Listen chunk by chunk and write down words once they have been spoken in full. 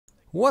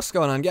What's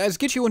going on, guys?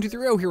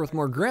 Get123 here with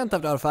more Grand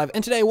Theft Auto 5,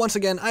 and today, once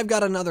again, I've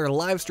got another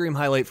live stream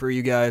highlight for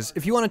you guys.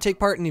 If you want to take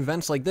part in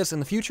events like this in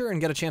the future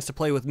and get a chance to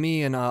play with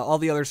me and all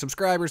the other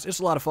subscribers, it's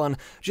a lot of fun.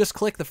 Just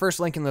click the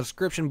first link in the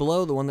description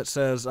below, the one that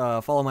says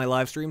follow my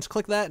live streams.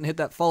 Click that and hit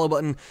that follow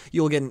button.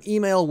 You'll get an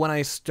email when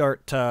I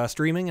start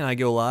streaming and I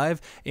go live,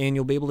 and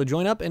you'll be able to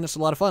join up, and it's a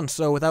lot of fun.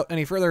 So without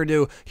any further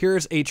ado,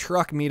 here's a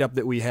truck meetup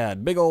that we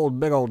had. Big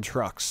old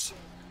trucks.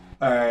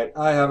 Alright,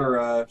 I have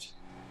arrived.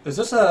 Is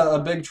this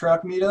a big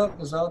truck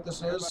meetup? Is that what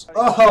this is?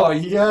 Oh,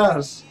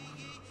 yes!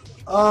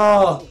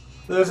 Oh,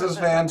 this is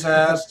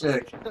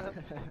fantastic.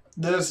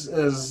 This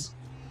is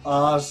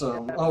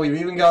awesome. Oh, we've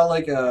even got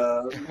like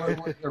a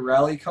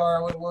rally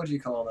car? What would you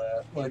call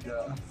that? Like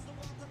a...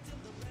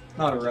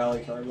 Not a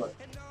rally car, but...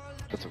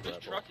 That's a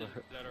truck that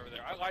over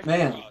there. I like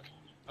Man.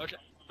 Okay.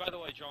 By the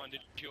way, John,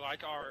 did you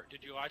like our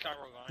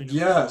line?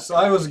 Yes,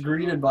 I was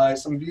greeted by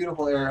some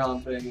beautiful air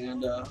humping,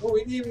 and oh,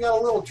 we even got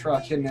a little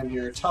truck hidden in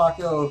here.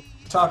 Taco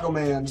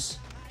Man's.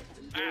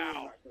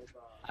 Ow!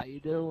 How you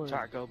doing?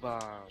 Taco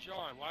bomb.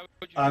 John, why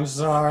would you? I'm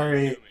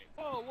sorry.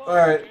 Whoa, whoa,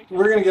 Alright,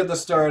 we're gonna get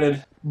this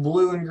started.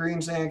 Blue and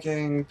green Sand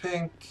King,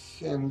 pink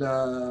and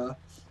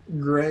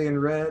gray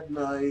and red,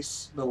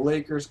 nice. The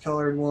Lakers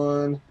colored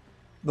one.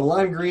 The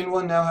lime green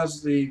one now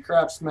has the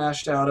crap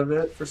smashed out of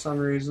it for some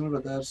reason,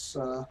 but that's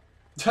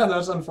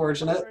that's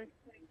unfortunate.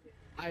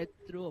 I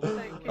threw a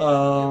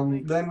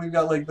Then we've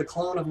got like the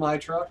clone of my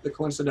truck, the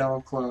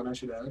coincidental clone, I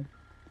should add.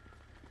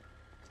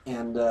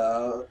 And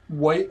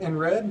white and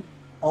red,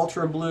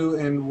 ultra blue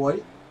and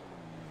white.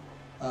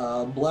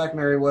 Black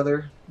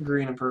Merryweather,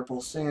 green and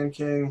purple Sand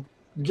King.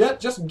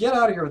 Just get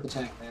out of here with the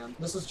tank, man.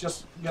 This is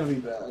just gonna be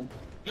bad.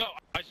 No,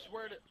 I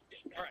swear to.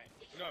 Alright,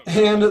 no.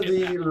 And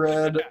the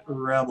red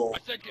Rebel. I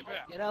said get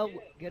back. Get out.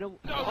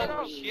 No,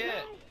 oh,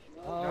 shit.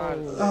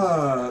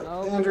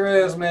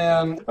 Andreas,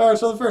 man. Alright,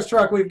 so the first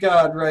truck we've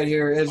got right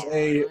here is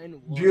a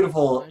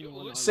beautiful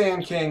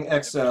Sand King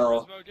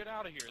XL.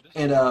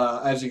 And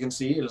as you can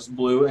see, it is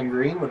blue and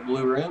green with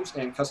blue rims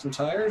and custom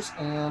tires,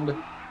 and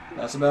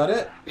that's about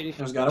it.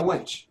 It's got a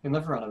winch in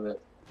the front of it.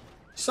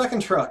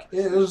 Second truck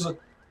is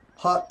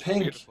hot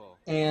pink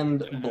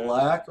and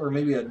black, or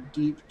maybe a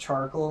deep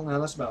charcoal. No,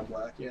 that's about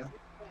black, yeah.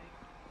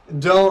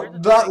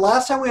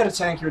 Last time we had a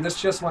tank here, this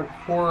just went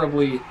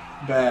horribly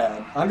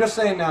bad. I'm just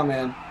saying now,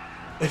 man.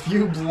 If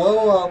you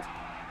blow up,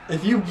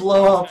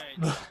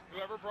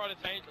 Whoever brought a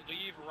tank,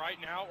 leave right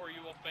now, or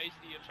you will face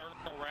the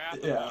eternal wrath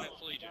of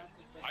Onyx Legion.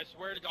 I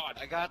swear to God.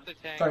 I got the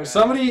tank. Sorry,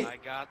 somebody.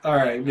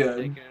 Alright,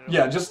 good.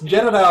 Yeah, just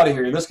get it out of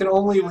here. This can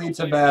only lead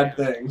to bad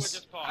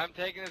things. I'm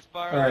taking this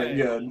far. Alright,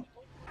 good.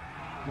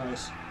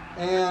 Nice.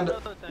 And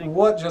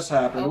what just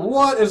happened?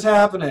 What is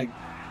happening?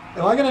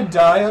 Am I gonna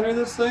die under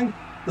this thing?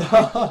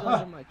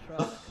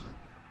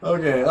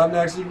 Okay, up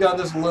next you've got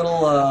this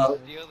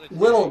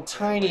little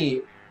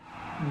tiny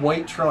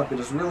white truck that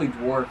is really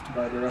dwarfed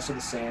by the rest of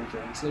the Sand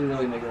Kings. They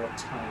really make it look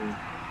tiny.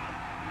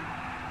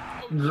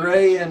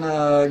 Gray and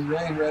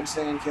red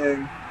Sand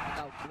King.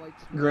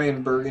 Gray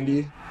and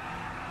burgundy.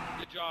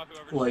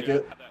 Like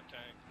it.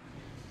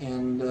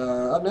 And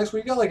up next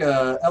we got like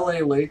a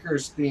LA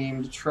Lakers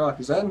themed truck.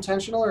 Is that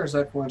intentional or is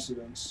that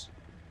coincidence?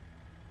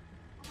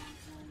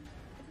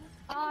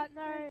 No,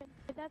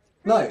 that's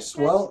Nice.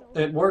 Well,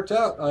 it worked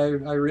out. I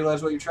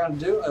realized what you're trying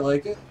to do. I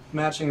like it.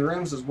 Matching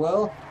rims as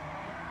well.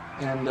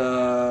 And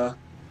I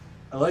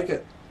like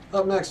it.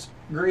 Up next,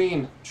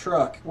 green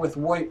truck with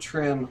white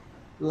trim,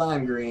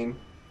 lime green.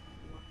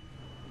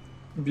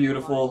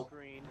 Beautiful.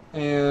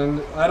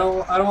 And I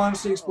don't want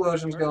to see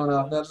explosions going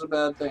off. That's a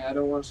bad thing. I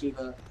don't want to see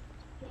that.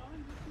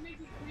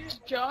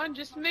 John,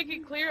 just to make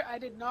it clear, I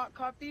did not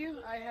copy you.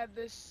 I had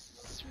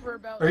this for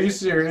about. Are you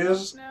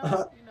serious?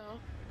 Now, you know.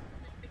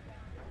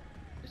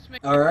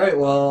 Alright,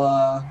 well,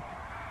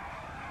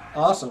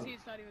 awesome.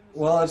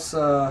 Well, it's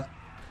a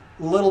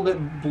little bit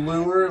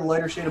bluer,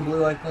 lighter shade of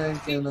blue, I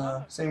think, and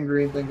same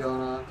green thing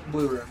going on.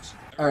 Blue rims.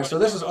 Alright, so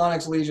this is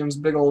Onyx Legion's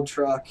big old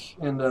truck,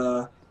 and,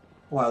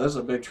 wow, this is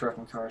a big truck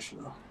and car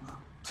show.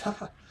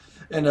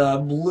 And,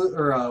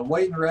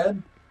 white and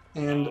red,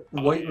 and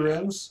white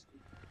rims.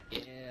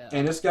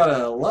 And it's got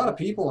a lot of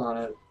people on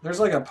it. There's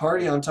like a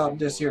party on top of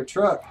this here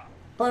truck.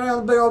 Party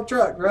on the big old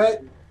truck, right?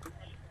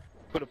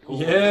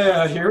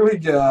 Yeah, here we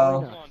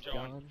go.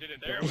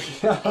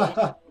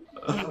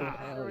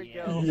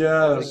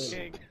 Yes.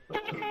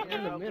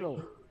 In the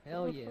middle.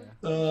 Hell yeah.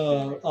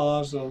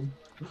 Awesome.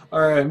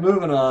 Alright,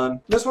 moving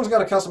on. This one's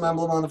got a custom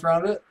emblem on the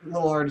front of it. A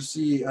little hard to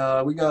see.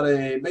 We got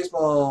a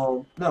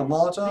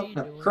Molotov?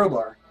 No,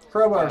 crowbar.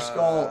 Crowbar,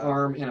 skull,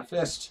 arm, and a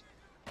fist.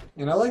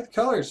 And I like the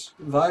colors.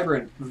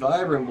 Vibrant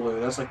blue.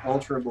 That's like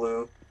ultra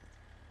blue.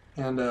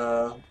 And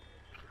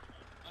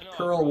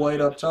pearl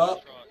white up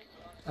top.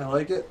 I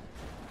like it.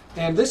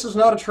 And this is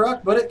not a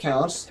truck, but it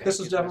counts. This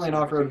is definitely an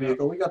off-road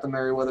vehicle. We got the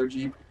Merryweather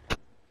Jeep.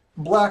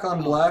 Black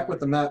on black with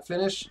the matte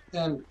finish.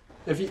 And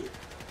if you...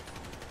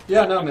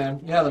 Yeah, no,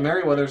 man. Yeah, the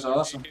Merryweather's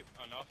awesome.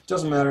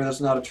 Doesn't matter, that's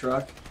not a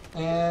truck.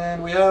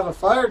 And we have a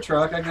fire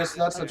truck. I guess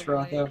that's a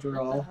truck after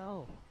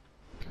all.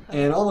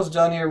 And almost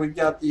done here, we've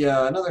got the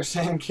another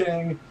Sand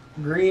King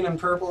green and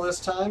purple this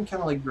time,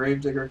 kind of like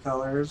Gravedigger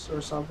colors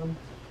or something.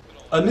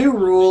 A new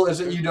rule is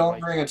that you don't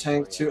bring a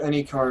tank to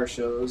any car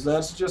shows.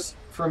 That's just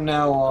from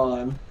now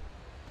on.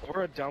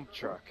 Or a dump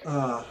truck.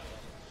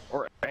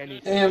 Or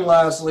anything. And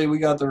lastly, we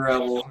got the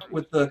Rebel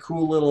with the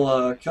cool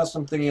little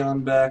custom thingy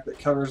on back that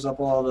covers up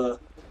all the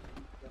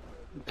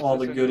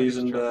goodies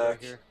in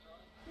back.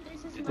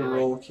 The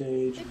roll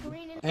cage.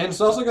 And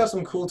it's also got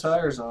some cool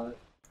tires on it.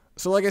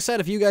 So like I said,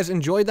 if you guys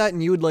enjoyed that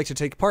and you would like to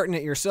take part in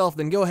it yourself,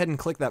 then go ahead and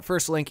click that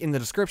first link in the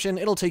description.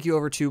 It'll take you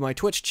over to my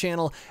Twitch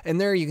channel, and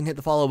there you can hit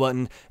the follow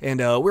button, and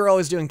we're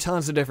always doing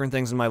tons of different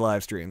things in my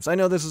live streams. I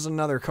know this is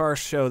another car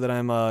show that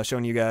I'm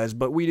showing you guys,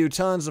 but we do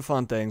tons of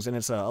fun things, and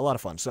it's a lot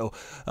of fun. So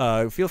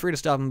feel free to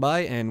stop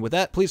by, and with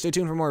that, please stay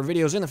tuned for more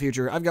videos in the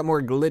future. I've got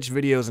more glitch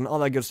videos and all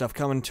that good stuff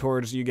coming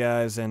towards you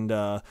guys, and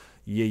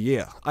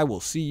yeah, I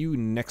will see you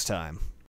next time.